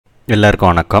எல்லாருக்கும்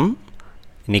வணக்கம்.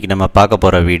 இன்றைக்கி நம்ம பார்க்க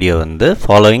போகிற வீடியோ வந்து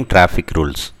following traffic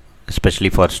rules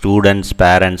especially for students,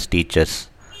 parents, teachers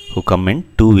who come in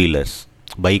two wheelers.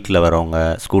 பைக்கில் வரவங்க,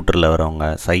 ஸ்கூட்டரில் வரவங்க,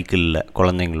 சைக்கிளில்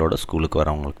குழந்தைங்களோட ஸ்கூலுக்கு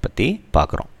வரவங்களுக்கு பற்றி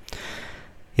பார்க்குறோம்.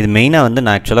 இது மெயினாக வந்து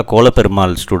நான் ஆக்சுவலாக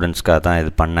கோலப்பெருமாள் ஸ்டூடெண்ட்ஸ்க்காக தான்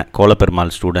இது பண்ணேன்.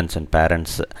 கோலப்பெருமாள் ஸ்டூடெண்ட்ஸ் அண்ட்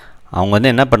பேரண்ட்ஸ் அவங்க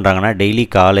வந்து என்ன பண்ணுறாங்கன்னா, டெய்லி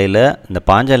காலையில் இந்த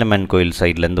பாஞ்சாலம்மன் கோயில்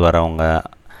சைட்லேருந்து வரவங்க,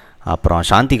 அப்புறம்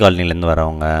சாந்தி காலனிலேருந்து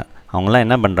வரவங்க, அவங்களாம்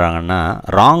என்ன பண்ணுறாங்கன்னா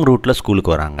ராங் ரூட்டில்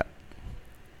ஸ்கூலுக்கு வராங்க.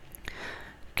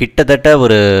 கிட்டத்தட்ட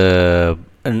ஒரு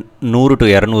 100 to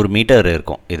 200 மீட்டர்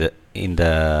இருக்கும் இது, இந்த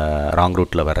ராங்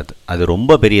ரூட்டில் வர்றது. அது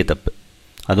ரொம்ப பெரிய தப்பு.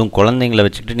 அதுவும் குழந்தைங்கள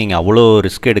வச்சுக்கிட்டு நீங்கள் அவ்வளோ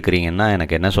ரிஸ்க் எடுக்கிறீங்கன்னா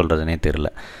எனக்கு என்ன சொல்கிறதுனே தெரில.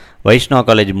 வைஷ்ணவ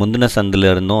காலேஜ் முந்தின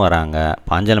சந்திலேருந்தும் வராங்க,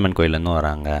 பாஞ்சாலம்மன் கோயிலேருந்தும்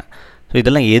வராங்க. ஸோ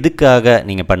இதெல்லாம் எதுக்காக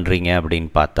நீங்கள் பண்ணுறீங்க அப்படின்னு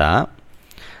பார்த்தா,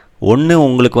 ஒன்று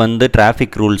உங்களுக்கு வந்து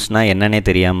டிராஃபிக் ரூல்ஸ்னால் என்னன்னே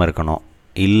தெரியாமல் இருக்கணும்,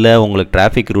 இல்லை உங்களுக்கு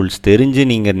டிராஃபிக் ரூல்ஸ் தெரிஞ்சு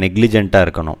நீங்கள் நெக்லிஜெண்ட்டாக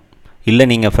இருக்கணும், இல்லை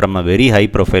நீங்கள் from a very high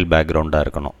profile பேக்ரவுண்டாக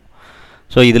இருக்கணும்.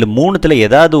 ஸோ இதில் மூணுத்தில்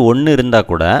ஏதாவது ஒன்று இருந்தால்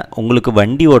கூட உங்களுக்கு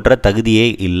வண்டி ஓட்டுற தகுதியே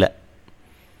இல்லை.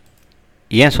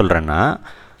 ஏன் சொல்கிறேன்னா,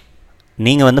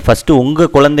 நீங்கள் வந்து ஃபஸ்ட்டு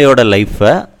உங்கள் குழந்தையோட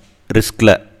லைஃப்பை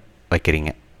ரிஸ்கில்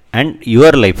வைக்கிறீங்க அண்ட்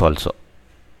யுவர் லைஃப் ஆல்சோ.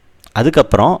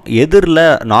 அதுக்கப்புறம் எதிரில்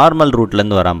நார்மல்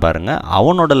ரூட்லேருந்து வரான் பாருங்கள்,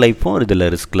 அவனோட லைஃப்பும் இதில்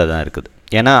ரிஸ்கில் தான் இருக்குது.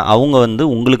 ஏன்னா அவங்க வந்து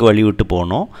உங்களுக்கு வழி விட்டு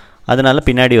போகணும், அதனால்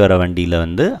பின்னாடி வர வண்டியில்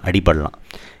வந்து அடிபடலாம்.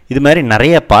 இது மாதிரி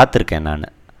நிறைய பார்த்துருக்கேன் நான்.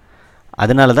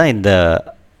 அதனால தான் இந்த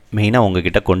மெயினாக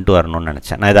உங்ககிட்ட கொண்டு வரணும்னு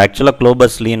நினச்சேன். நான் இது ஆக்சுவலாக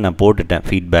க்ளோபஸ்லேயும் நான் போட்டுட்டேன்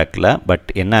ஃபீட்பேக்கில், பட்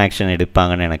என்ன ஆக்ஷன்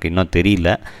எடுப்பாங்கன்னு எனக்கு இன்னும்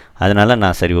தெரியல. அதனால்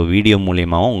நான் சரி வீடியோ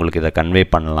மூலியமாகவும் உங்களுக்கு இதை கன்வே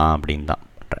பண்ணலாம் அப்படின்னு தான்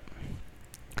பண்ணுறேன்.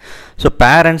 ஸோ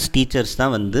பேரண்ட்ஸ், டீச்சர்ஸ்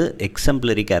தான் வந்து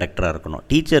எக்ஸம்ப்ளரி கேரக்டராக இருக்கணும்.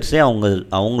 டீச்சர்ஸே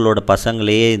அவங்களோட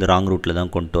பசங்களையே இந்த ராங் ரூட்டில்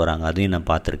தான் கொண்டு வராங்க, அதையும்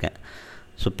நான் பார்த்துருக்கேன்.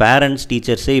 ஸோ பேரண்ட்ஸ்,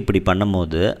 டீச்சர்ஸே இப்படி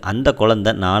பண்ணும்போது அந்த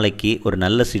குழந்தை நாளைக்கு ஒரு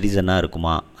நல்ல சிட்டிசனாக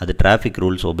இருக்குமா? அது டிராஃபிக்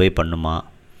ரூல்ஸ் ஒபே பண்ணுமா?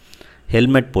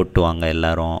 ஹெல்மெட் போட்டு வாங்க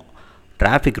எல்லோரும்,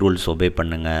 டிராஃபிக் ரூல்ஸ் ஒபே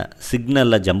பண்ணுங்கள்,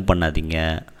 சிக்னலில் ஜம்ப் பண்ணாதீங்க.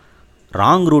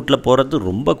 ராங் ரூட்டில் போகிறது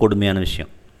ரொம்ப கொடுமையான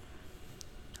விஷயம்.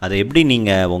 அதை எப்படி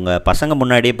நீங்கள் உங்கள் பசங்க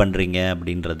முன்னாடியே பண்ணுறீங்க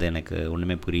அப்படின்றது எனக்கு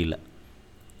ஒன்றுமே புரியல.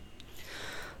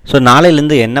 ஸோ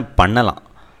நாளையிலேருந்து என்ன பண்ணலாம்?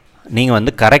 நீங்கள்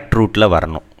வந்து கரெக்ட் ரூட்டில்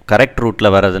வரணும். கரெக்ட்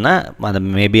ரூட்டில் வர்றதுன்னா அந்த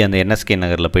மேபி அந்த என்எஸ்கே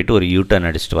நகரில் போய்ட்டு ஒரு யூட்டர்ன்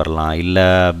அடிச்சுட்டு வரலாம், இல்லை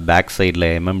பேக் சைடில்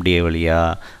எம்எம்டிஏ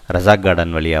வழியாக ரசாக்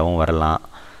கார்டன் வழியாகவும் வரலாம்.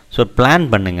 ஸோ பிளான்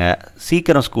பண்ணுங்கள்.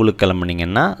 சீக்கிரம் ஸ்கூலுக்கு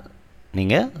கிளம்புனீங்கன்னா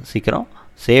நீங்கள் சீக்கிரம்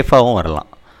சேஃபாகவும் வரலாம்.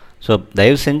 ஸோ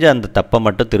தயவு செஞ்சு அந்த தப்பை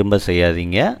மட்டும் திரும்ப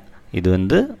செய்யாதீங்க. இது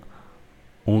வந்து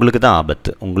உங்களுக்கு தான்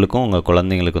ஆபத்து, உங்களுக்கும் உங்கள்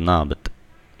குழந்தைங்களுக்கும் தான் ஆபத்து.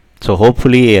 ஸோ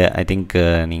ஹோப்ஃபுல்லி ஐ திங்க்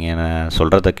நீங்கள்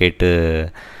சொல்கிறத கேட்டு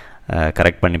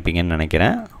கரெக்ட் பண்ணிப்பீங்கன்னு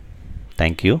நினைக்கிறேன்.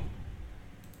 தேங்க்யூ.